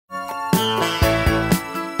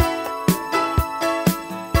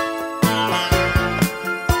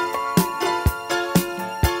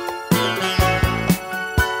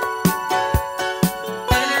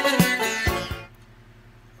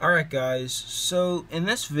guys, so in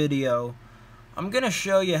this video I'm going to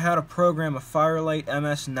show you how to program a Fire Lite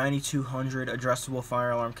MS-9200 addressable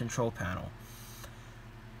fire alarm control panel.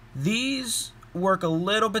 These work a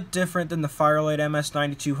little bit different than the Fire Lite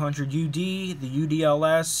MS-9200 UD, the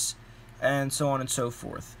UDLS, and so on and so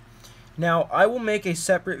forth. Now I will make a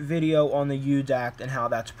separate video on the UDACT and how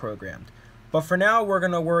that's programmed, but for now we're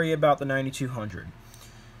going to worry about the 9200.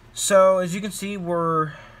 So as you can see,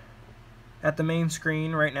 we're at the main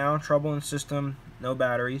screen right now, trouble in system, no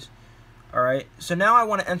batteries. Alright, so now I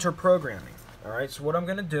want to enter programming. Alright, so what I'm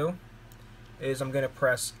going to do is I'm going to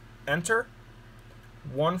press enter,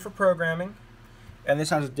 1 for programming, and this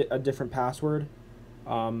has a different password,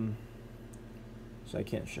 so I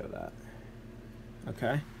can't show that.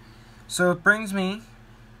 Okay, so it brings me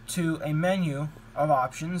to a menu of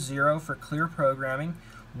options: 0 for clear programming,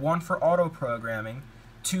 1 for auto programming,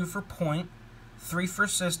 2 for point, 3 for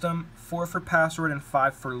system, 4 for password, and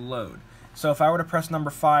 5 for load. So if I were to press number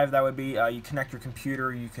 5, that would be you connect your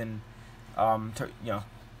computer, you can to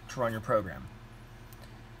run your program.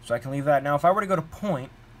 So I can leave that. Now if I were to go to point,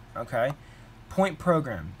 okay, point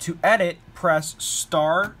program. To edit, press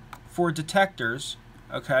star for detectors,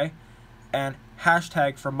 okay, and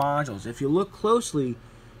hashtag for modules. If you look closely,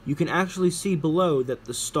 you can actually see below that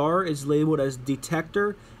the star is labeled as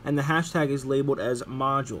detector and the hashtag is labeled as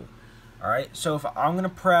module. Alright, so if I'm going to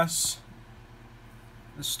press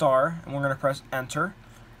the star and we're going to press enter,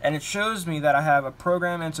 and it shows me that I have a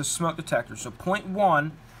program into smoke detector. So point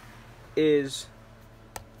 1 is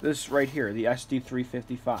this right here, the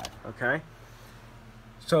SD355. Okay,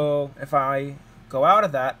 so if I go out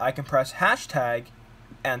of that, I can press hashtag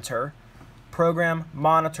enter, program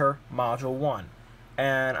monitor module 1,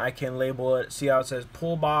 and I can label it. See how it says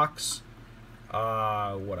pull box,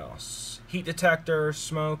 what else, heat detector,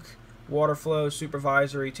 smoke, water flow,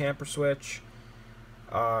 supervisory, tamper switch,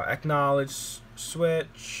 acknowledge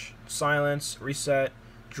switch, silence, reset,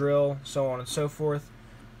 drill, so on and so forth.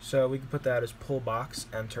 So we can put that as pull box,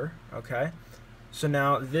 enter. Okay, so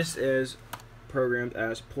now this is programmed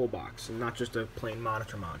as pull box and not just a plain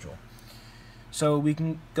monitor module. So we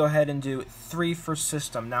can go ahead and do 3 for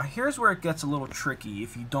system. Now here's where it gets a little tricky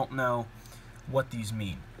if you don't know what these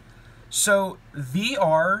mean. So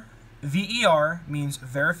VER means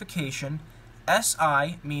verification,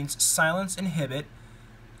 SI means silence inhibit,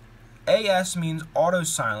 AS means auto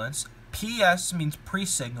silence, PS means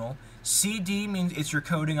pre-signal, CD means it's your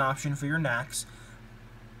coding option for your NACs,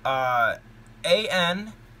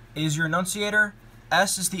 AN is your annunciator,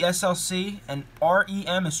 S is the SLC, and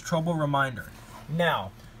REM is trouble reminder.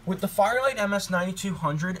 Now, with the Fire Lite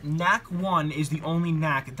MS-9200, NAC 1 is the only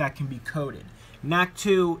NAC that can be coded. NAC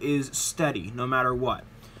 2 is steady, no matter what.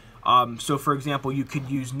 So for example, you could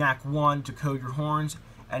use NAC 1 to code your horns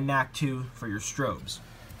and NAC 2 for your strobes,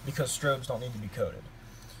 because strobes don't need to be coded.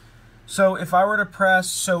 So if I were to press,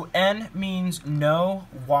 so N means no,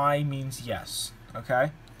 Y means yes,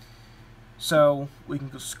 okay? So we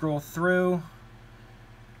can scroll through.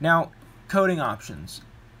 Now, coding options: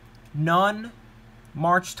 none,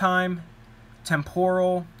 March time,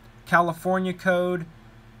 temporal, California code,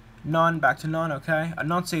 none, back to none, okay?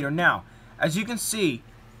 Annunciator. Now, as you can see,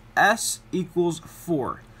 S equals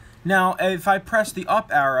 4. Now, if I press the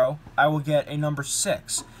up arrow, I will get a number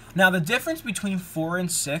 6. Now, the difference between 4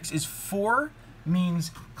 and 6 is 4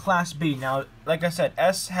 means Class B. Now, like I said,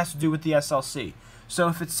 S has to do with the SLC. So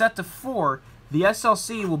if it's set to 4, the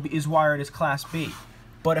SLC is wired as Class B.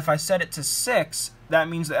 But if I set it to 6, that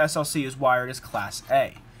means the SLC is wired as Class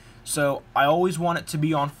A. So I always want it to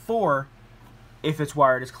be on 4 if it's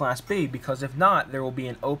wired as Class B, because if not, there will be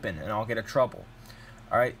an open and I'll get a trouble.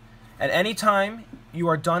 Alright, at any time you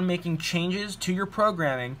are done making changes to your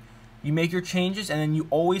programming, you make your changes and then you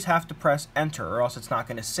always have to press enter or else it's not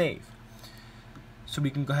going to save. So we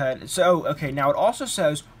can go ahead. So, okay, now it also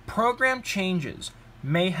says program changes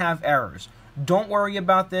may have errors. Don't worry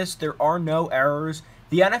about this, there are no errors.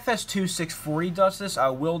 The NFS 2640 does this.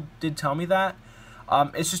 Will did tell me that.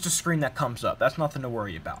 It's just a screen that comes up. That's nothing to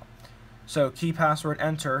worry about. So key, password,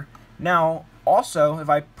 enter. Now, also, if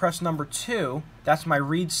I press number 2, that's my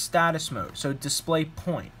read status mode. So display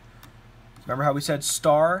point. Remember how we said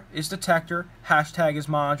star is detector, hashtag is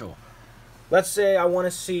module. Let's say I want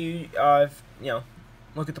to see,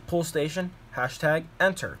 look at the pull station, hashtag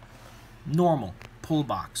enter. Normal, pull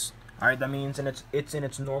box. Alright, that means it's in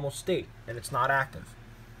its normal state and it's not active.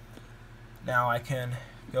 Now I can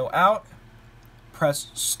go out, press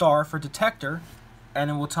star for detector, and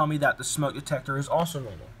it will tell me that the smoke detector is also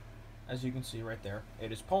normal. As you can see right there,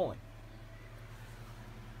 it is polling.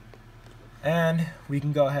 And we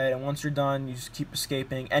can go ahead, and once you're done, you just keep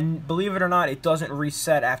escaping. And believe it or not, it doesn't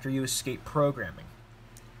reset after you escape programming.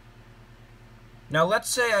 Now let's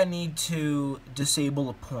say I need to disable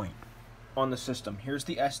a point on the system. Here's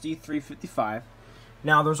the SD355.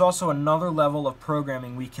 Now there's also another level of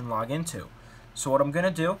programming we can log into. So what I'm going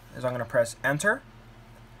to do is I'm going to press enter,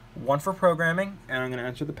 1 for programming, and I'm going to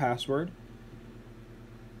enter the password.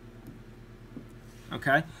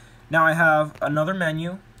 Okay, now I have another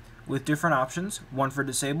menu with different options: 1 for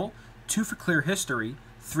disable, 2 for clear history,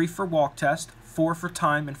 3 for walk test, 4 for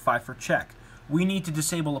time, and 5 for check. We need to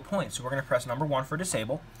disable a point, so we're going to press number 1 for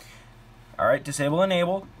disable. Alright, disable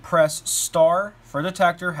enable, press star for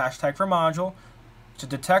detector, hashtag for module. To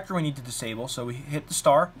detector we need to disable, so we hit the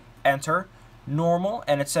star, enter, normal,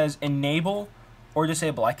 and it says enable or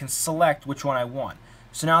disable. I can select which one I want.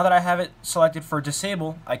 So now that I have it selected for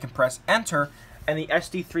disable, I can press enter, and the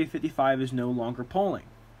SD355 is no longer polling.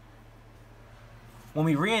 When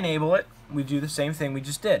we re-enable it, we do the same thing we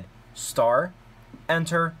just did. Star,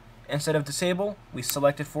 enter, instead of disable, we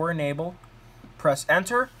select it for enable, press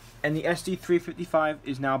enter, and the SD355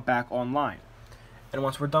 is now back online. And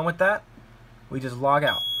once we're done with that, we just log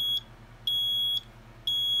out.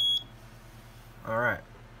 Alright.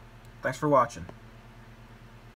 Thanks for watching.